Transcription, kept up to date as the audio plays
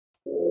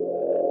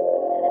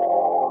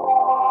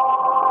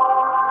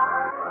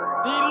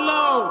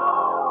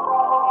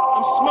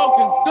I'm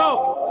smoking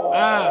dope.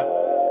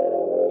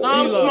 So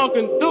I'm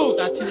smoking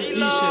deuce. That TD shit,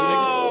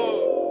 nigga.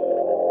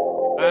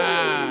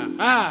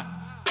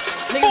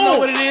 Niggas know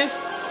what it is.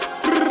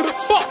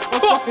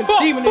 I'm fucking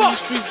demon in these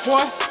streets, boy.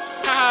 You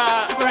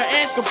better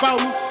ask about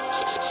me.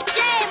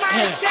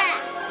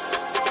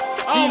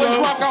 Always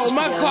rock out with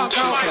my clock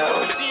out.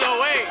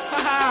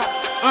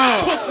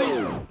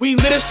 Pussy. We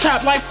lit this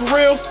trap like for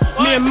real.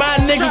 Me and my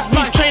niggas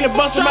be trained to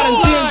bust them out in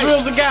den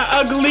drills that got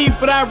ugly,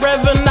 but I'd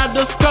rather not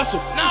discuss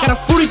them. Got a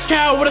 40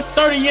 cal with a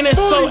 30 in it,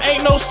 so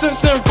ain't no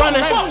sense in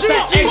running.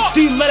 That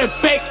XD let it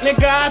bake,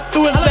 nigga. I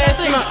threw his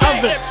ass in the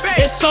oven.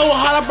 It's so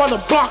hot, I brought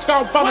the block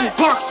out, brought them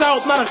Glocks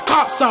out, not a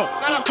cops out.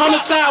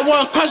 Homicide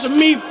wanna question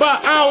me, but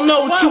I don't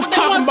know what you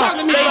talking about.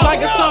 They like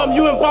it's something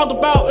you involved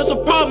about. It's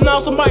a problem now,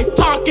 somebody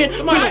talking.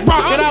 We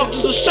rock it out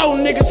just to show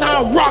niggas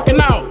how I'm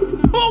rocking out.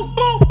 Boom,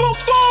 boom, boom,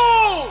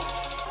 boom.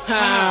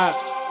 I'm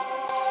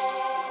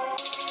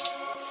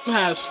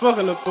high as fuck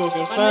in the book, you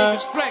know what I'm saying? My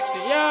niggas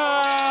flexing, yo.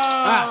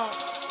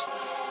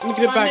 Let me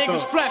get it back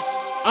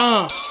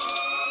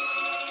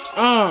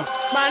on.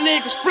 My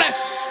niggas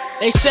flexing.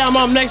 They say I'm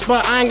up next,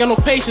 but I ain't got no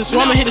patience, so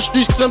I'ma hit the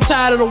streets cause I'm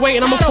tired of the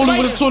waiting. I'ma fully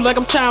with a tool like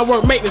I'm trying to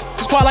work maintenance.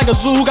 Squad like a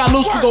zoo who got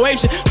loose, we go ape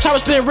shit.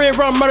 Choppers spin red,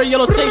 run, murder,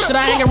 yellow tape shit.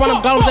 I ain't gonna run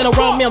them golems, they don't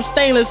run me, I'm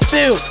stainless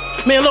steel.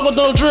 Me and local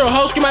do a drill,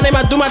 ho, scream my name,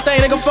 I do my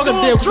thing, nigga, fuck a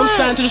deal. Cause I'm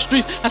signed to the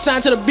streets, I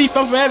signed to the beef,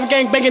 I'm forever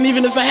gang banging,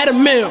 even if I had a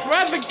meal.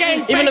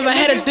 Even if I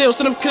had a deal,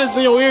 send them killers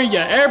in your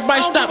area.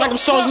 Everybody stop like I'm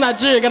Souls in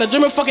Nigeria. Got a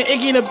German fucking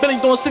Iggy in the Billy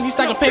doing 60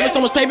 stack of paper, so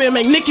much paper and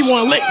make Nikki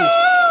wanna lick me.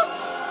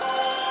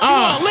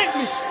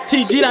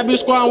 TG, that be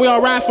the squad, and we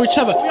all ride for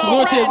each other. Cause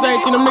loyalty is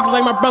everything, them niggas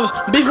like my brothers.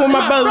 Beefing with my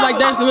brothers like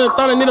dancing in the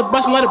thunder, need a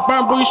bus and let it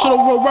burn, bro. You should've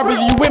rolled rubber,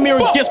 you with me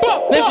or against me.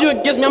 And if you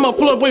against me, I'ma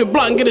pull up with a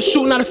block and get a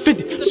shooting out of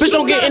 50. Bitch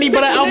don't get any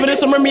but an outfit,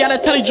 some Remy out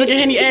of telly,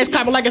 drinking Henny, ass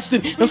clapping like a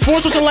city. And four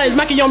switching lanes,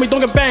 Mackie on me,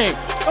 don't get banged.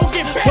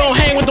 We don't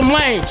hang with them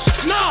lames.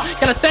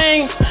 Got a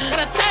thing,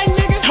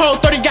 nigga. Whole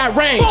 30 got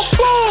range.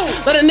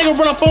 Let a nigga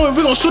run up on me,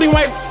 we gon' shoot him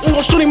right, we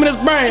gon' shoot him in his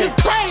brain.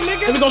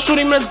 We gon' shoot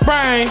him in his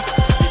brain.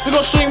 We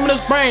gon' shoot him in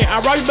his brain.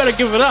 Alright, you better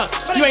give it up.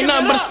 You ain't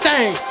nothing but a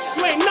stain.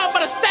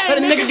 Let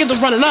a nigga get to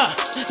running up.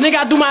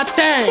 Nigga, I do my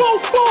thing.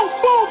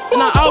 And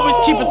I always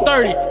keep it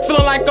 30.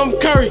 Feeling like I'm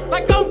Curry.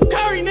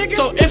 Nigga.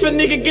 So if a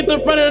nigga get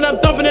to running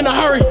up, dumping in a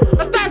hurry.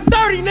 That's not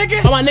 30,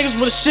 nigga. All my niggas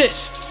with the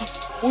shits.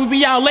 We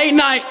be out late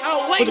night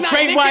with the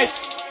great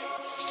whites.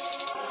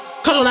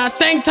 Cause on that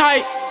thing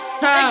tight.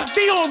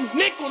 XD on me,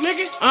 nickel,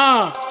 nigga.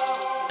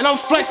 And I'm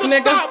flexing,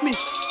 nigga. Stop me.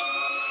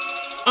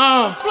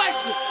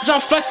 Bitch, I'm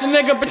flexing,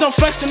 nigga. Bitch, I'm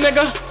flexing,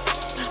 nigga.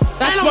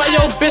 That's why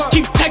your bitch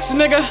keep texting,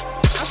 nigga.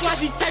 That's why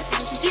she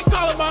texting. She keep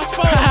calling my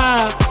phone.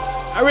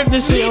 I rip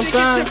this shit, you know what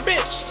I'm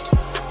saying?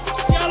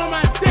 Y'all on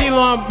my dick.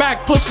 Deelow, I'm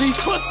back, pussy.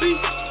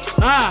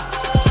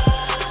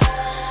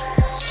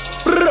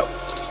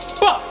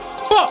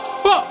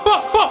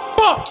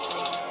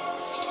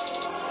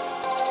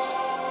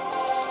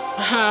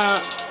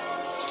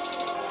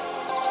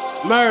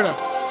 Murder,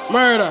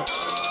 murder.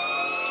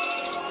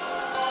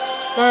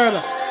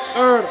 Murder,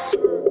 murder.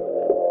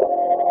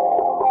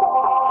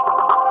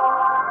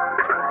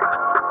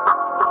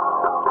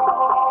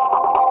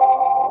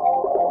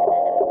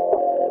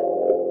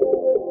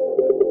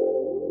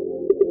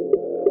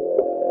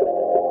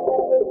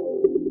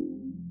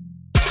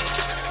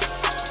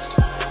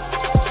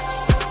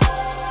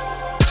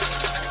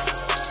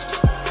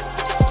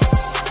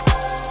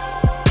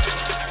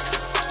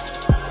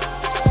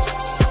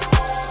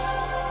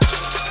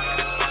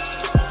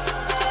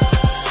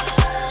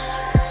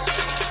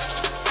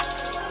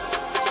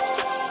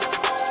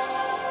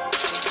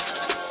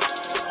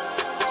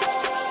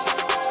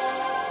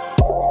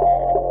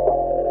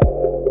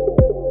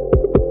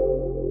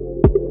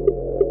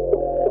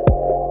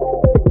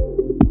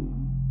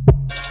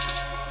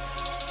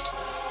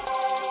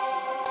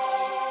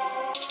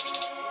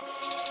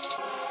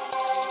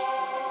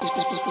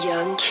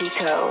 Young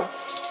Kiko.